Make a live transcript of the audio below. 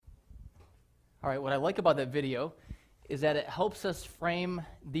All right, what I like about that video is that it helps us frame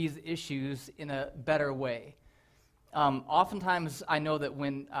these issues in a better way. Oftentimes, I know that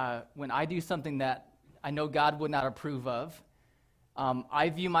when I do something that I know God would not approve of,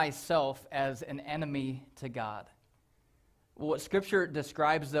 I view myself as an enemy to God. What Scripture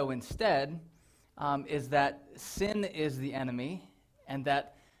describes, though, instead, is that sin is the enemy, and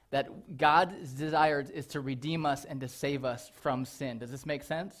that God's desire is to redeem us and to save us from sin. Does this make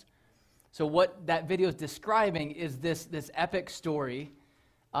sense? So what that video is describing is this epic story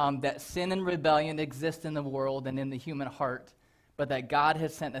that sin and rebellion exist in the world and in the human heart, but that God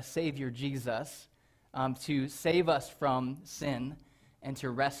has sent a Savior, Jesus, to save us from sin and to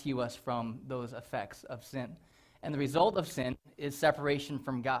rescue us from those effects of sin. And the result of sin is separation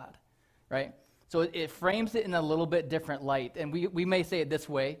from God, right? So it frames it in a little bit different light. And we may say it this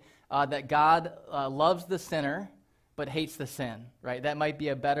way, that God loves the sinner, but hates the sin, right? That might be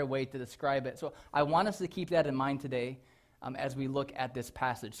a better way to describe it. So I want us to keep that in mind today as we look at this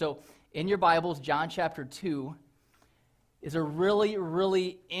passage. So in your Bibles, John chapter 2 is a really,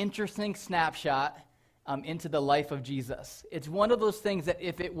 really interesting snapshot into the life of Jesus. It's one of those things that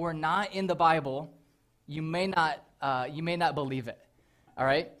if it were not in the Bible, you may not believe it, all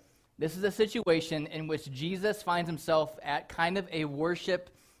right? This is a situation in which Jesus finds himself at kind of a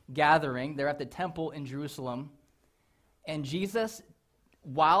worship gathering. They're at the temple in Jerusalem. And Jesus,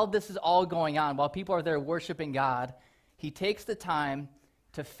 while this is all going on, while people are there worshiping God, he takes the time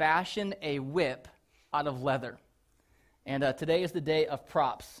to fashion a whip out of leather. And today is the day of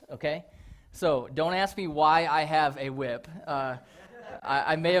props, okay? So don't ask me why I have a whip.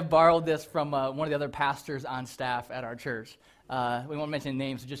 I may have borrowed this from one of the other pastors on staff at our church. We won't mention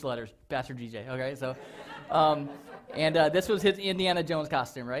names, just letters. Pastor GJ, okay? So, and this was his Indiana Jones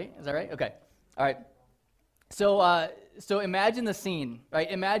costume, right? Is that right? Okay. All right. So imagine the scene,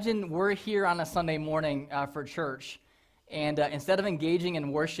 right? Imagine we're here on a Sunday morning for church, and instead of engaging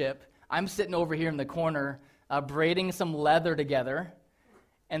in worship, I'm sitting over here in the corner braiding some leather together,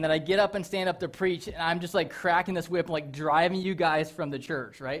 and then I get up and stand up to preach, and I'm just like cracking this whip, like driving you guys from the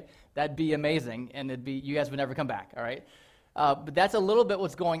church, right? That'd be amazing, and you guys would never come back, all right? But that's a little bit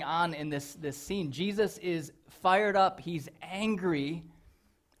what's going on in this scene. Jesus is fired up. He's angry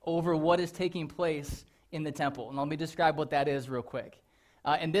over what is taking place in the temple. And let me describe what that is real quick.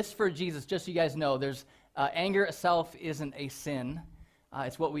 And this for Jesus, just so you guys know, there's anger itself isn't a sin.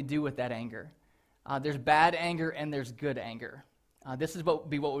 It's what we do with that anger. There's bad anger and there's good anger. This is what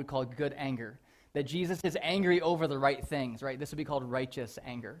we call good anger. That Jesus is angry over the right things, right? This would be called righteous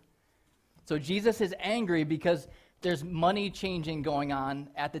anger. So Jesus is angry because there's money changing going on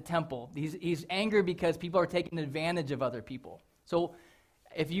at the temple. He's angry because people are taking advantage of other people. So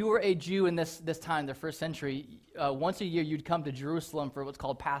if you were a Jew in this time, the first century, once a year you'd come to Jerusalem for what's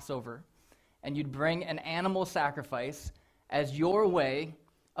called Passover, and you'd bring an animal sacrifice as your way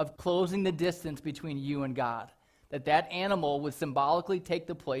of closing the distance between you and God. That animal would symbolically take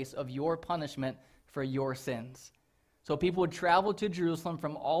the place of your punishment for your sins. So people would travel to Jerusalem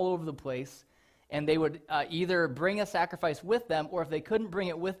from all over the place, and they would either bring a sacrifice with them, or if they couldn't bring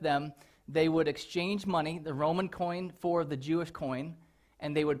it with them, they would exchange money, the Roman coin for the Jewish coin,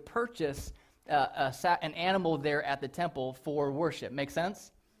 and they would purchase an animal there at the temple for worship. Make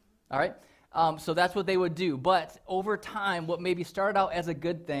sense? All right? So that's what they would do. But over time, what maybe started out as a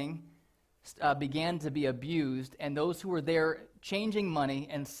good thing began to be abused, and those who were there changing money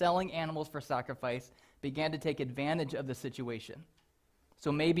and selling animals for sacrifice began to take advantage of the situation.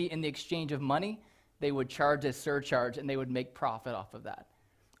 So maybe in the exchange of money, they would charge a surcharge, and they would make profit off of that.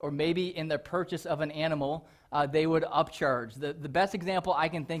 Or maybe in the purchase of an animal, they would upcharge. The best example I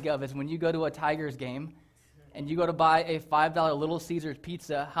can think of is when you go to a Tigers game and you go to buy a $5 Little Caesars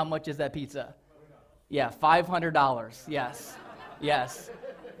pizza. How much is that pizza? Yeah, $500. Yes. Yes.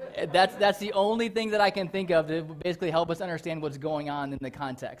 That's the only thing that I can think of to basically help us understand what's going on in the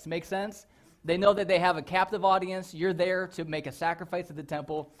context. Make sense? They know that they have a captive audience. You're there to make a sacrifice at the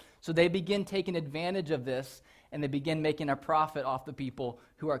temple. So they begin taking advantage of this, and they begin making a profit off the people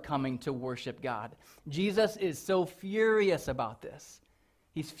who are coming to worship God. Jesus is so furious about this.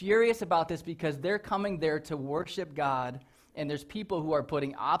 He's furious about this because they're coming there to worship God, and there's people who are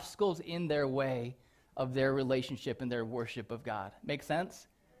putting obstacles in their way of their relationship and their worship of God. Make sense?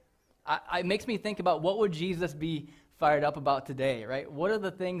 It makes me think about what would Jesus be fired up about today, right? What are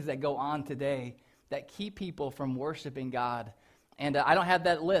the things that go on today that keep people from worshiping God? And I don't have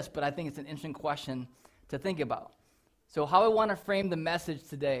that list, but I think it's an interesting question to think about. So how I want to frame the message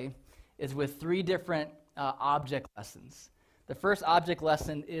today is with three different object lessons. The first object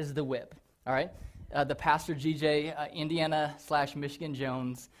lesson is the whip, all right? The Pastor GJ Indiana/Michigan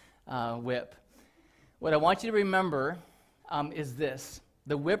Jones whip. What I want you to remember is this.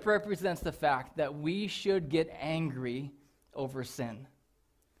 The whip represents the fact that we should get angry over sin.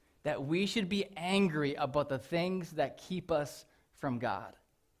 That we should be angry about the things that keep us from God.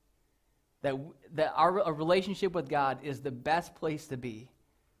 That our relationship with God is the best place to be.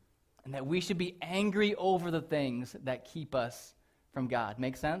 And that we should be angry over the things that keep us from God.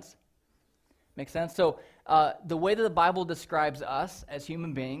 Make sense? Make sense? So the way that the Bible describes us as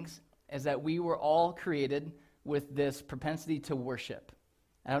human beings is that we were all created with this propensity to worship.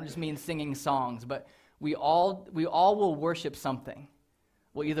 I don't just mean singing songs, but we all will worship something.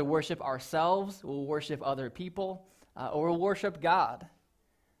 We'll either worship ourselves, we'll worship other people, or we'll worship God,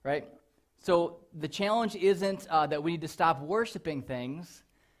 right? So the challenge isn't that we need to stop worshiping things.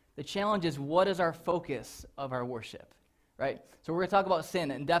 The challenge is, what is our focus of our worship, right? So we're going to talk about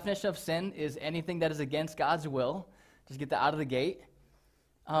sin. And definition of sin is anything that is against God's will. Just get that out of the gate.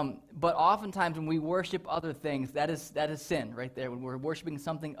 But oftentimes when we worship other things, that is sin right there, when we're worshiping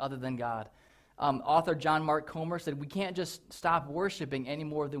something other than God. Author John Mark Comer said, we can't just stop worshiping any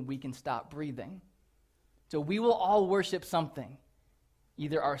more than we can stop breathing. So we will all worship something,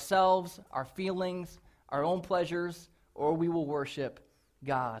 either ourselves, our feelings, our own pleasures, or we will worship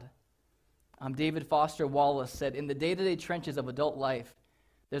God. David Foster Wallace said, in the day-to-day trenches of adult life,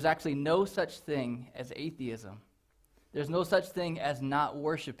 there's actually no such thing as atheism. There's no such thing as not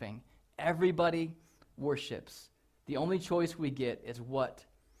worshiping. Everybody worships. The only choice we get is what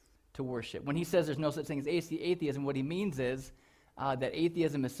to worship. When he says there's no such thing as atheism, what he means is that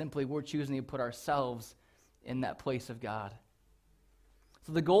atheism is simply we're choosing to put ourselves in that place of God.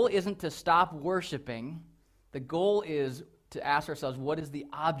 So the goal isn't to stop worshiping. The goal is to ask ourselves, what is the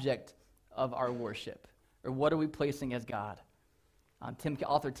object of our worship? Or what are we placing as God?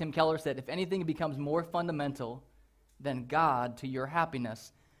 Author Tim Keller said, if anything becomes more fundamental than God to your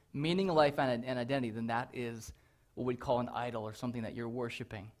happiness, meaning, life, and identity, then that is what we'd call an idol or something that you're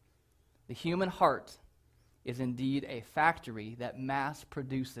worshiping. The human heart is indeed a factory that mass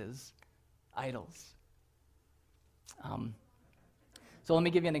produces idols. So let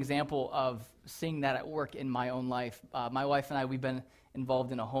me give you an example of seeing that at work in my own life. My wife and I, we've been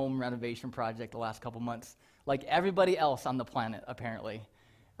involved in a home renovation project the last couple months, like everybody else on the planet, apparently.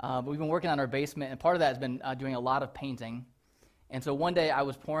 But we've been working on our basement, and part of that has been doing a lot of painting. And so one day I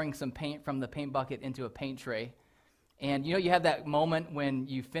was pouring some paint from the paint bucket into a paint tray. And you know, you have that moment when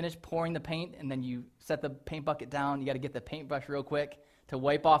you finish pouring the paint, and then you set the paint bucket down. You got to get the paintbrush real quick to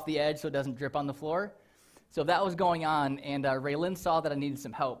wipe off the edge so it doesn't drip on the floor. So that was going on, and Raylyn saw that I needed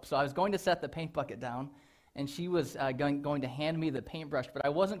some help. So I was going to set the paint bucket down, and she was going to hand me the paintbrush, but I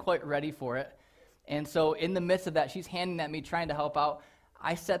wasn't quite ready for it. And so in the midst of that, she's handing at me, trying to help out.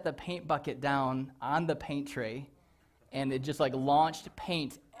 I set the paint bucket down on the paint tray, and it just like launched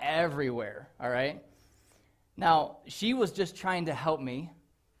paint everywhere, all right? Now, she was just trying to help me,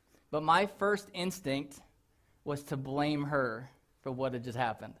 but my first instinct was to blame her for what had just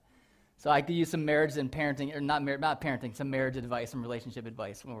happened. So I could use some marriage and parenting, or not parenting, some marriage advice, some relationship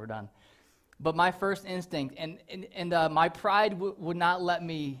advice when we're done. But my first instinct, and my pride would not let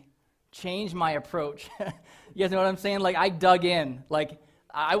me change my approach. You guys know what I'm saying? Like, I dug in. Like,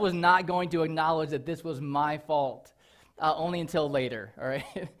 I was not going to acknowledge that this was my fault, only until later, all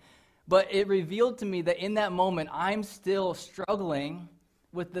right? But it revealed to me that in that moment, I'm still struggling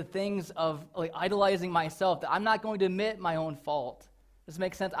with the things of like idolizing myself, that I'm not going to admit my own fault. Does this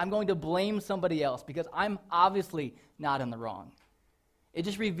make sense? I'm going to blame somebody else because I'm obviously not in the wrong. It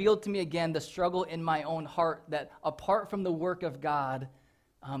just revealed to me again the struggle in my own heart that apart from the work of God,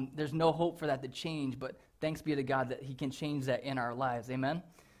 there's no hope for that to change, but thanks be to God that he can change that in our lives. Amen?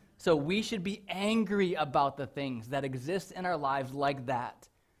 So we should be angry about the things that exist in our lives like that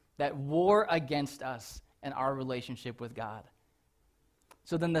war against us and our relationship with God.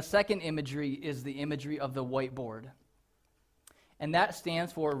 So then the second imagery is the imagery of the whiteboard. And that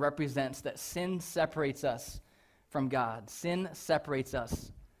stands for, represents that sin separates us from God. Sin separates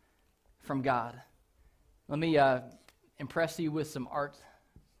us from God. Let me impress you with some art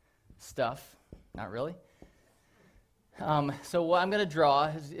stuff. Not really. So what I'm going to draw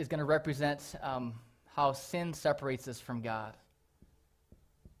is going to represent how sin separates us from God.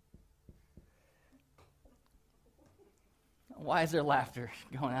 Why is there laughter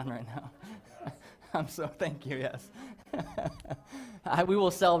going on right now? Thank you, yes. We will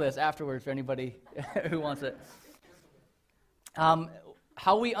sell this afterwards for anybody who wants it.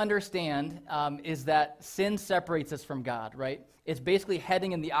 How we understand is that sin separates us from God, right? It's basically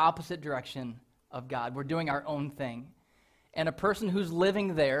heading in the opposite direction of God. We're doing our own thing. And a person who's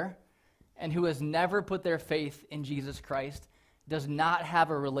living there and who has never put their faith in Jesus Christ does not have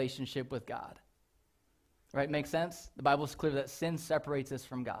a relationship with God. Right? Make sense? The Bible is clear that sin separates us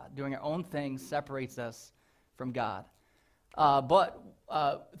from God. Doing our own thing separates us from God. But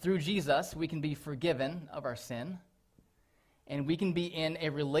through Jesus, we can be forgiven of our sin, and we can be in a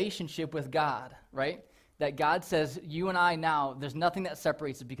relationship with God, right? That God says, you and I now, there's nothing that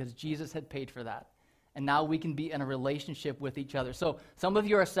separates us because Jesus had paid for that. And now we can be in a relationship with each other. So some of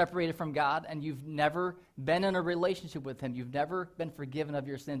you are separated from God, and you've never been in a relationship with him. You've never been forgiven of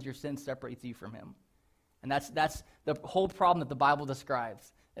your sins. Your sin separates you from him. And that's the whole problem that the Bible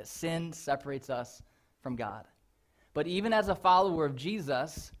describes, that sin separates us from God. But even as a follower of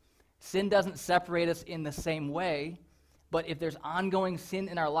Jesus, sin doesn't separate us in the same way. But if there's ongoing sin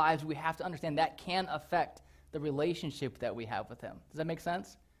in our lives, we have to understand that can affect the relationship that we have with him. Does that make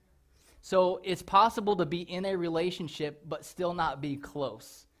sense? So it's possible to be in a relationship but still not be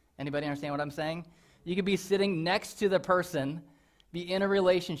close. Anybody understand what I'm saying? You could be sitting next to the person, be in a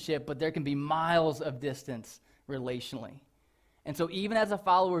relationship, but there can be miles of distance relationally. And so even as a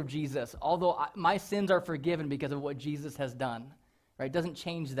follower of Jesus, although my sins are forgiven because of what Jesus has done, right? It doesn't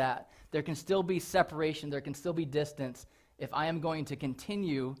change that. There can still be separation. There can still be distance if I am going to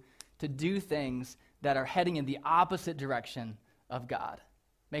continue to do things that are heading in the opposite direction of God.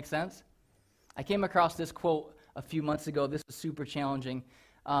 Make sense? I came across this quote a few months ago. This was super challenging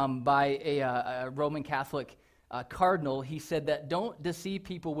by a Roman Catholic cardinal. He said that don't deceive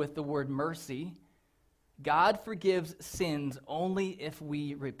people with the word mercy. God forgives sins only if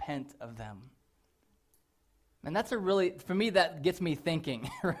we repent of them. And that's for me, that gets me thinking,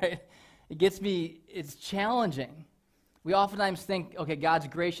 right? It's challenging. We oftentimes think, okay, God's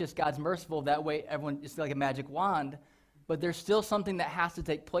gracious, God's merciful, that way it's like a magic wand, but there's still something that has to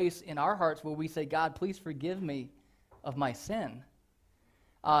take place in our hearts where we say, God, please forgive me of my sin.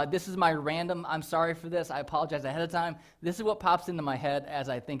 This is my random, I'm sorry for this, I apologize ahead of time. This is what pops into my head as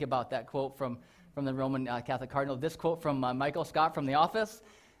I think about that quote from the Roman Catholic cardinal. This quote from Michael Scott from The Office.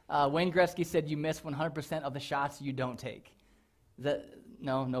 Wayne Gretzky said, you miss 100% of the shots you don't take. Is that,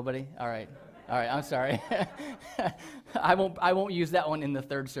 no, nobody? All right, I'm sorry. I won't use that one in the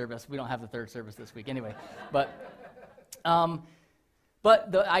third service. We don't have the third service this week anyway. But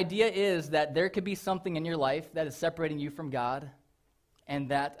the idea is that there could be something in your life that is separating you from God, and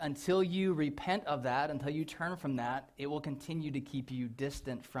that until you repent of that, until you turn from that, it will continue to keep you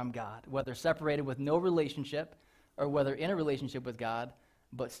distant from God, whether separated with no relationship or whether in a relationship with God,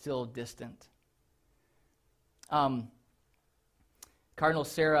 but still distant. Cardinal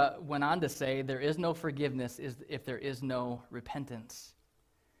Sarah went on to say, there is no forgiveness if there is no repentance.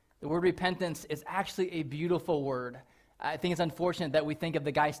 The word repentance is actually a beautiful word. I think it's unfortunate that we think of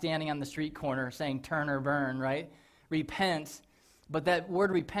the guy standing on the street corner saying, turn or burn, right? Repent. But that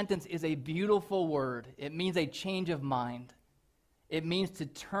word repentance is a beautiful word. It means a change of mind. It means to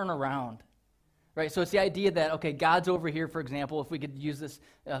turn around, right? So it's the idea that, okay, God's over here, for example, if we could use this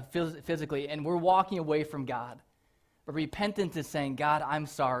physically, and we're walking away from God. But repentance is saying, God, I'm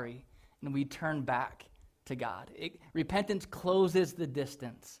sorry, and we turn back to God. Repentance closes the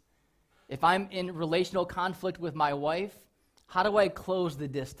distance. If I'm in relational conflict with my wife, how do I close the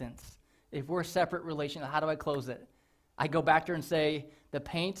distance? If we're separate relational, how do I close it? I go back to her and say, the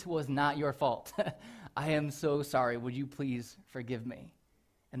paint was not your fault. I am so sorry. Would you please forgive me?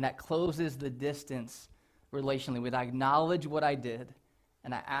 And that closes the distance relationally. When I acknowledge what I did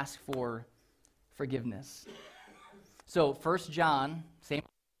and I ask for forgiveness. So 1 John, same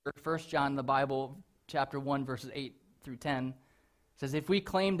 1 John, the Bible, chapter 1, verses 8 through 10, says, if we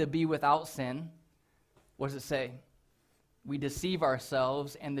claim to be without sin, what does it say? We deceive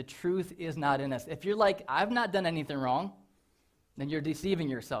ourselves, and the truth is not in us. If you're like, I've not done anything wrong, then you're deceiving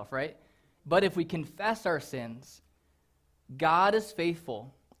yourself, right? But if we confess our sins, God is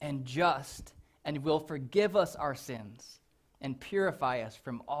faithful and just and will forgive us our sins and purify us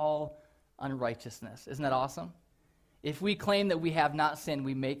from all unrighteousness. Isn't that awesome? If we claim that we have not sinned,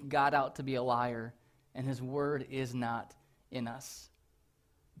 we make God out to be a liar, and his word is not in us.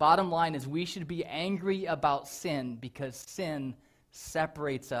 Bottom line is we should be angry about sin because sin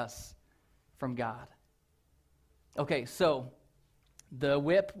separates us from God. Okay, so the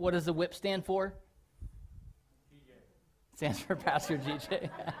whip, what does the whip stand for? GJ. Stands for Pastor GJ.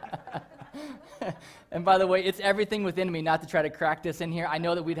 And by the way, it's everything within me not to try to crack this in here. I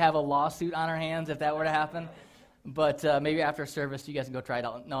know that we'd have a lawsuit on our hands if that were to happen. But maybe after service, you guys can go try it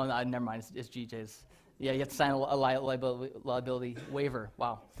out. No, never mind. It's GJ's. Yeah, you have to sign a liability waiver.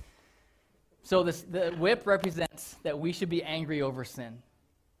 Wow. So the whip represents that we should be angry over sin.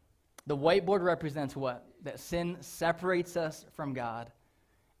 The whiteboard represents what? That sin separates us from God.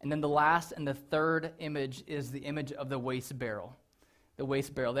 And then the last and the third image is the image of the waste barrel. The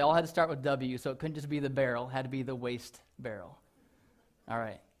waste barrel. They all had to start with W, so it couldn't just be the barrel. It had to be the waste barrel. All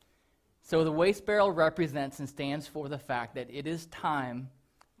right. So the waste barrel represents and stands for the fact that it is time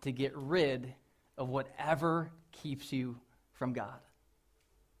to get rid of whatever keeps you from God.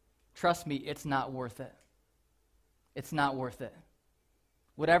 Trust me, it's not worth it. It's not worth it.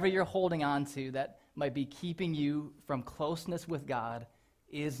 Whatever you're holding on to that might be keeping you from closeness with God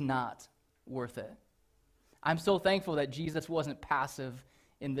is not worth it. I'm so thankful that Jesus wasn't passive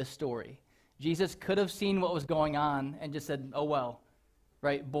in this story. Jesus could have seen what was going on and just said, oh well,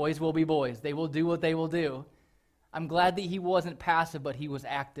 right? Boys will be boys. They will do what they will do. I'm glad that he wasn't passive, but he was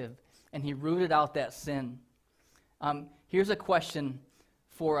active, and he rooted out that sin. Here's a question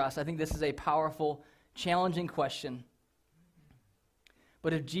for us. I think this is a powerful, challenging question.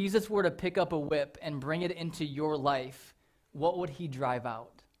 But if Jesus were to pick up a whip and bring it into your life, what would he drive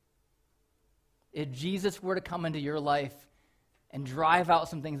out? If Jesus were to come into your life and drive out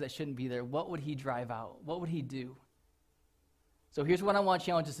some things that shouldn't be there, what would he drive out? What would he do? So here's what I want to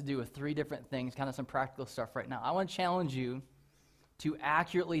challenge us to do with 3 different things, kind of some practical stuff right now. I want to challenge you to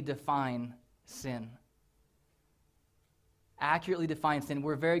accurately define sin. Accurately define sin.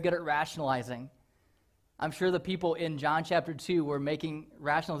 We're very good at rationalizing. I'm sure the people in John chapter 2 were making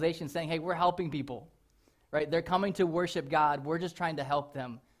rationalizations saying, hey, we're helping people, right? They're coming to worship God. We're just trying to help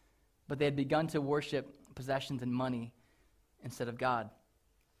them. But they had begun to worship possessions and money instead of God.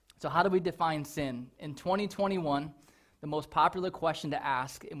 So how do we define sin? In 2021, the most popular question to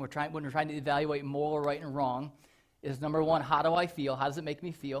ask, and when we're trying to evaluate moral right and wrong, is number 1, how do I feel? How does it make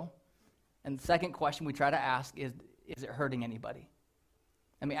me feel? And the second question we try to ask is it hurting anybody?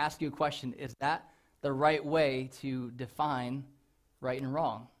 Let me ask you a question. Is that the right way to define right and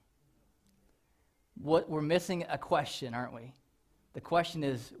wrong? We're missing a question, aren't we? The question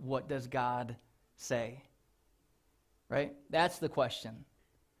is, what does God say? Right? That's the question.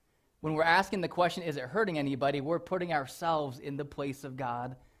 When we're asking the question, is it hurting anybody, we're putting ourselves in the place of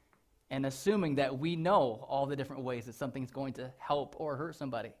God and assuming that we know all the different ways that something's going to help or hurt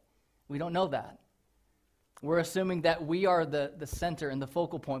somebody. We don't know that. We're assuming that we are the center and the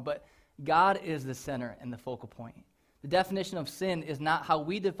focal point, but God is the center and the focal point. The definition of sin is not how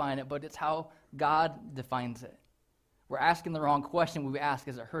we define it, but it's how God defines it. We're asking the wrong question when we ask,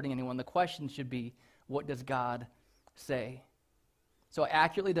 is it hurting anyone? The question should be, what does God say? So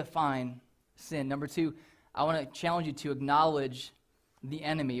accurately define sin. Number 2, I want to challenge you to acknowledge the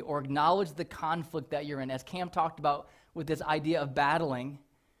enemy or acknowledge the conflict that you're in. As Cam talked about with this idea of battling,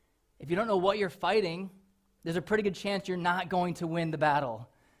 if you don't know what you're fighting, there's a pretty good chance you're not going to win the battle.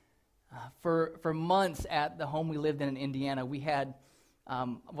 For months at the home we lived in Indiana, we had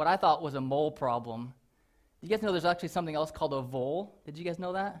what I thought was a mole problem. You guys know there's actually something else called a vole? Did you guys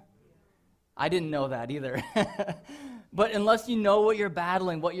know that? I didn't know that either. But unless you know what you're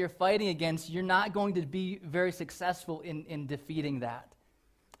battling, what you're fighting against, you're not going to be very successful in defeating that.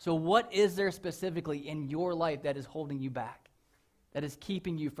 So what is there specifically in your life that is holding you back, that is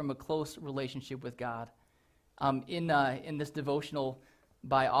keeping you from a close relationship with God? In this devotional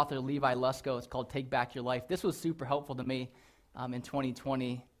by author Levi Lusko, it's called Take Back Your Life. This was super helpful to me in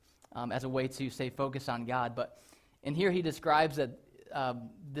 2020 as a way to stay focused on God. But in here he describes that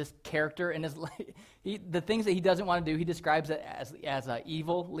this character and the things that he doesn't want to do, he describes it as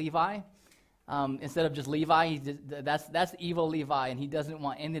evil Levi. Instead of just Levi, that's evil Levi, and he doesn't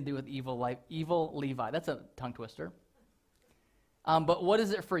want anything to do with evil Levi. That's a tongue twister. But what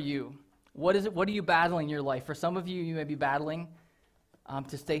is it for you? What is it? What are you battling in your life? For some of you, you may be battling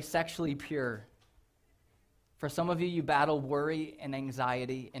to stay sexually pure. For some of you, you battle worry and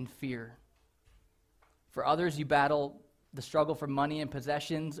anxiety and fear. For others, you battle the struggle for money and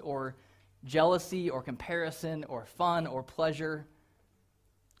possessions, or jealousy, or comparison, or fun, or pleasure.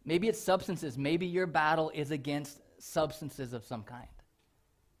 Maybe it's substances. Maybe your battle is against substances of some kind.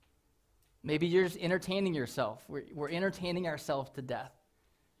 Maybe you're just entertaining yourself. We're entertaining ourselves to death.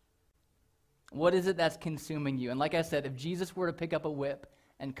 What is it that's consuming you? And like I said, if Jesus were to pick up a whip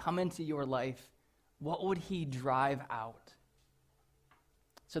and come into your life, what would he drive out?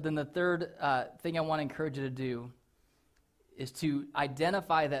 So then the third thing I want to encourage you to do is to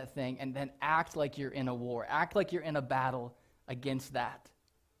identify that thing and then act like you're in a war. Act like you're in a battle against that.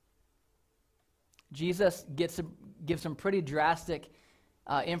 Jesus gives some pretty drastic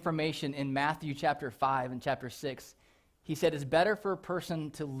information in Matthew chapter 5 and chapter 6. He said it's better for a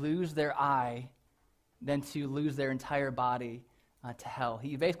person to lose their eye than to lose their entire body to hell.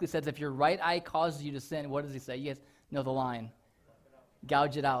 He basically says if your right eye causes you to sin, what does he say? You guys know the line.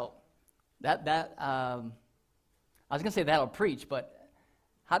 Gouge it out. I was going to say that'll preach, but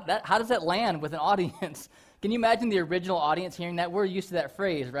How does that land with an audience? Can you imagine the original audience hearing that? We're used to that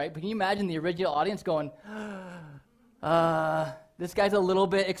phrase, right? But can you imagine the original audience going, this guy's a little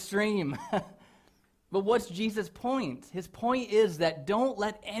bit extreme. But what's Jesus' point? His point is that don't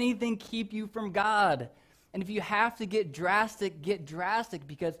let anything keep you from God. And if you have to get drastic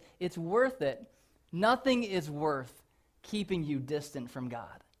because it's worth it. Nothing is worth keeping you distant from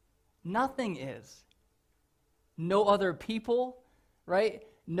God. Nothing is. No other people, right?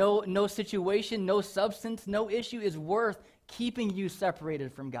 No situation, no substance, no issue is worth keeping you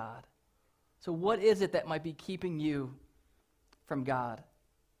separated from God. So what is it that might be keeping you from God?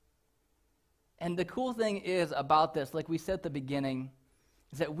 And the cool thing is about this, like we said at the beginning,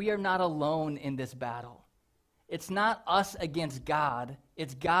 is that we are not alone in this battle. It's not us against God.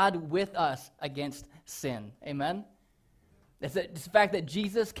 It's God with us against sin. Amen? It's the fact that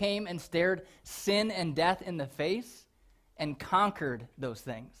Jesus came and stared sin and death in the face and conquered those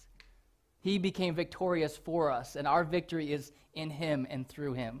things. He became victorious for us, and our victory is in him and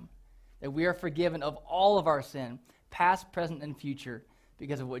through him. That we are forgiven of all of our sin, past, present, and future,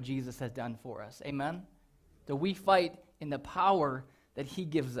 because of what Jesus has done for us. Amen? So we fight in the power that he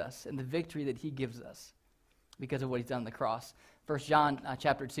gives us and the victory that he gives us because of what he's done on the cross. 1 John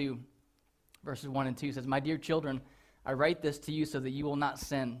chapter 2, verses 1 and 2 says, "My dear children, I write this to you so that you will not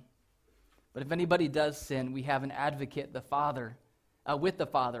sin. But if anybody does sin, we have an advocate, the Father, with the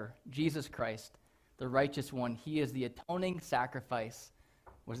Father, Jesus Christ, the righteous one. He is the atoning sacrifice,"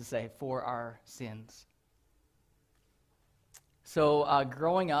 what does it say, "for our sins." So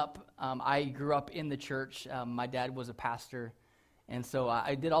growing up, I grew up in the church. My dad was a pastor, and so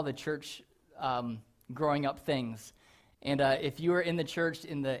I did all the church growing up things. And if you were in the church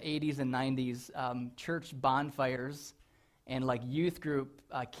in the 80s and 90s, church bonfires and like youth group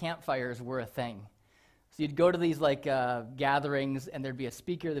campfires were a thing. So you'd go to these like gatherings, and there'd be a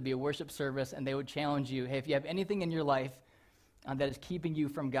speaker, there'd be a worship service, and they would challenge you, hey, if you have anything in your life that is keeping you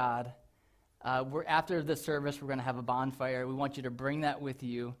from God, after the service, we're going to have a bonfire. We want you to bring that with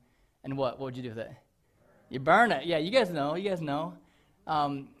you. And what would you do with it? You burn it. Yeah, you guys know.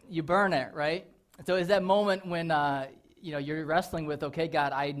 You burn it, right? So is that moment when you're wrestling with, okay,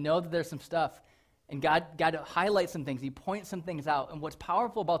 God, I know that there's some stuff, and God highlights some things. He points some things out. And what's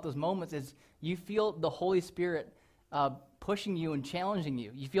powerful about those moments is you feel the Holy Spirit pushing you and challenging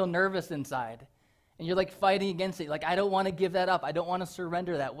you. You feel nervous inside, and you're like fighting against it. Like, I don't want to give that up. I don't want to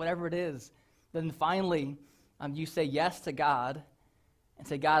surrender that, whatever it is. Then finally, you say yes to God and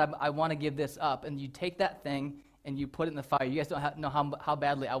say, God, I want to give this up. And you take that thing and you put it in the fire. You guys don't know how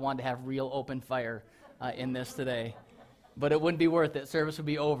badly I wanted to have real open fire in this today. But it wouldn't be worth it. Service would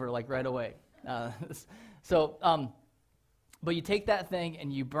be over like right away. But you take that thing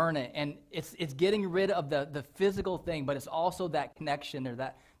and you burn it. And it's getting rid of the physical thing, but it's also that connection or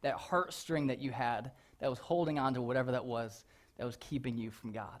that heartstring that you had that was holding on to whatever that was keeping you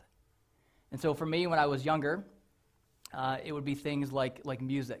from God. And so for me, when I was younger, it would be things like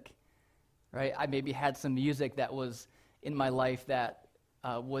music, right? I maybe had some music that was in my life that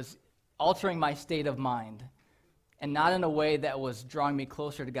was altering my state of mind, and not in a way that was drawing me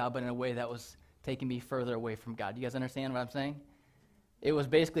closer to God, but in a way that was taking me further away from God. You guys understand what I'm saying? It was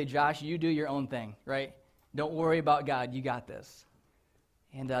basically, Josh, you do your own thing, right? Don't worry about God. You got this.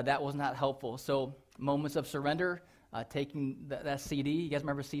 And that was not helpful. So moments of surrender, taking that CD. You guys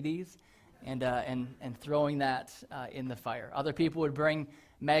remember CDs? And throwing that in the fire. Other people would bring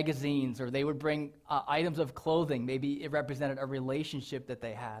magazines, or they would bring items of clothing. Maybe it represented a relationship that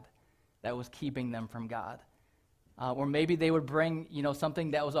they had that was keeping them from God. Or maybe they would bring,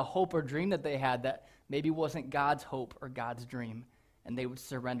 something that was a hope or dream that they had that maybe wasn't God's hope or God's dream, and they would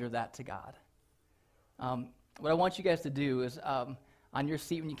surrender that to God. What I want you guys to do is, on your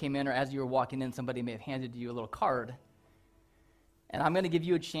seat when you came in, or as you were walking in, somebody may have handed you a little card. And I'm going to give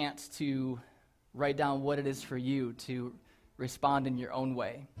you a chance to write down what it is for you to respond in your own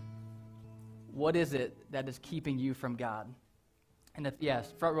way. What is it that is keeping you from God? And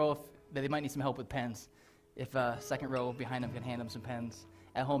front row, they might need some help with pens. If second row behind them can hand them some pens.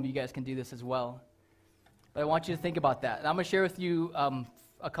 At home, you guys can do this as well. But I want you to think about that. And I'm going to share with you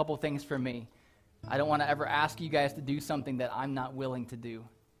a couple things for me. I don't want to ever ask you guys to do something that I'm not willing to do.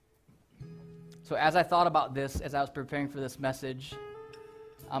 So as I thought about this, as I was preparing for this message,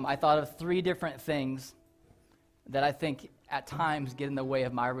 I thought of 3 different things that I think at times get in the way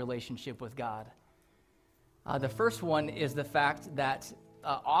of my relationship with God. The first one is the fact that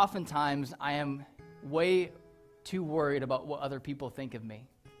oftentimes I am way too worried about what other people think of me.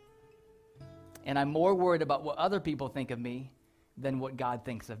 And I'm more worried about what other people think of me than what God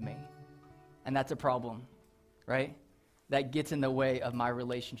thinks of me. And that's a problem, right? that gets in the way of my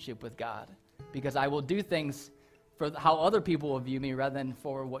relationship with God, because I will do things for how other people will view me rather than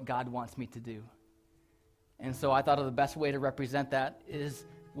for what God wants me to do. And so I thought of the best way to represent that is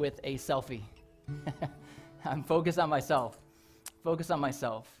with a selfie. I'm focused on myself. Focus on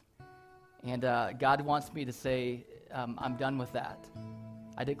myself. And God wants me to say, I'm done with that.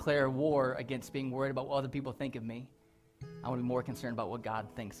 I declare war against being worried about what other people think of me. I want to be more concerned about what God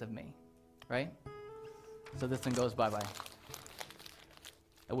thinks of me. Right? So this one goes bye-bye.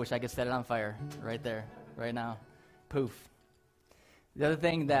 I wish I could set it on fire right there, right now. Poof. The other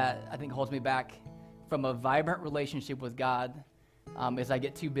thing that I think holds me back from a vibrant relationship with God is I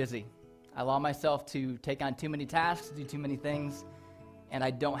get too busy. I allow myself to take on too many tasks, do too many things, and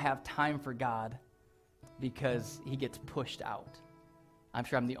I don't have time for God because he gets pushed out. I'm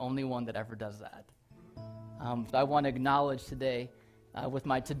sure I'm the only one that ever does that. So I want to acknowledge today with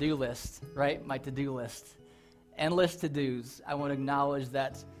my to-do list, right? My to-do list. Endless to-dos. I want to acknowledge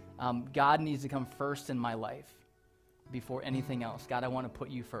that God needs to come first in my life before anything else. God, I want to put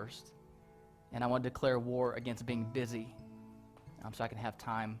you first. And I want to declare war against being busy so I can have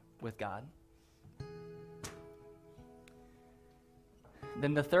time with God.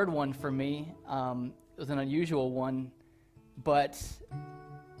 Then the third one for me was an unusual one, but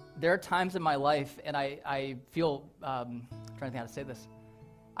there are times in my life, and I feel, I'm trying to think how to say this.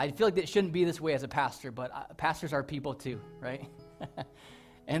 I feel like it shouldn't be this way as a pastor, but pastors are people too, right?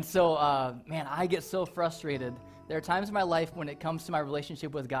 And so, man, I get so frustrated. There are times in my life when it comes to my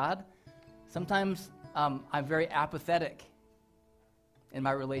relationship with God, sometimes I'm very apathetic in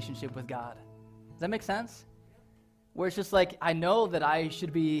my relationship with God. Does that make sense? Where it's just like, I know that I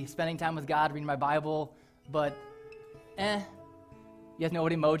should be spending time with God, reading my Bible, but You guys know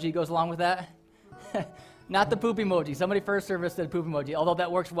what emoji goes along with that? Not the poop emoji. Somebody first service said poop emoji, although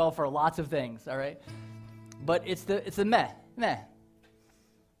that works well for lots of things, all right? But it's the meh.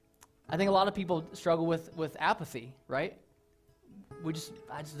 I think a lot of people struggle with apathy, right? I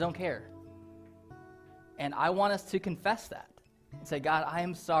just don't care. And I want us to confess that and say, God, I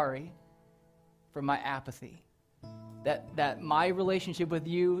am sorry for my apathy. That my relationship with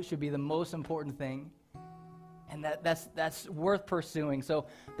you should be the most important thing, and that's worth pursuing. So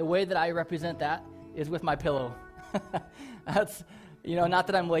the way that I represent that is with my pillow. That's, not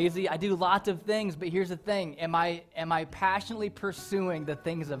that I'm lazy. I do lots of things, but here's the thing. Am I passionately pursuing the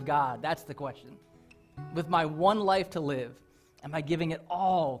things of God? That's the question. With my one life to live, am I giving it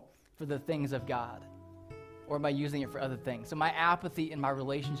all for the things of God? Or am I using it for other things? So my apathy in my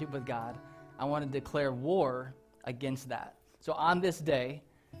relationship with God, I want to declare war against that. So on this day,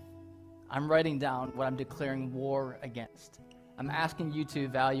 I'm writing down what I'm declaring war against. I'm asking you to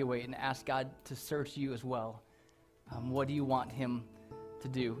evaluate and ask God to search you as well. What do you want him to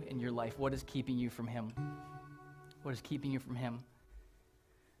do in your life? What is keeping you from him? What is keeping you from him?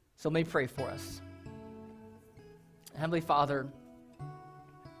 So let me pray for us. Heavenly Father,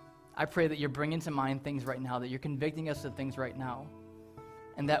 I pray that you're bringing to mind things right now, that you're convicting us of things right now,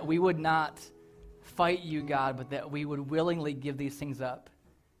 and that we would not fight you, God, but that we would willingly give these things up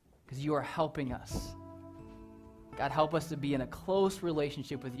because you are helping us. God, help us to be in a close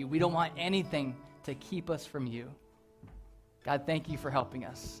relationship with you. We don't want anything to keep us from you. God, thank you for helping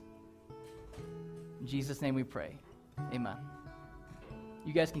us. In Jesus' name we pray. Amen.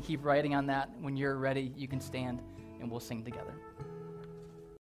 You guys can keep writing on that. When you're ready, you can stand and we'll sing together.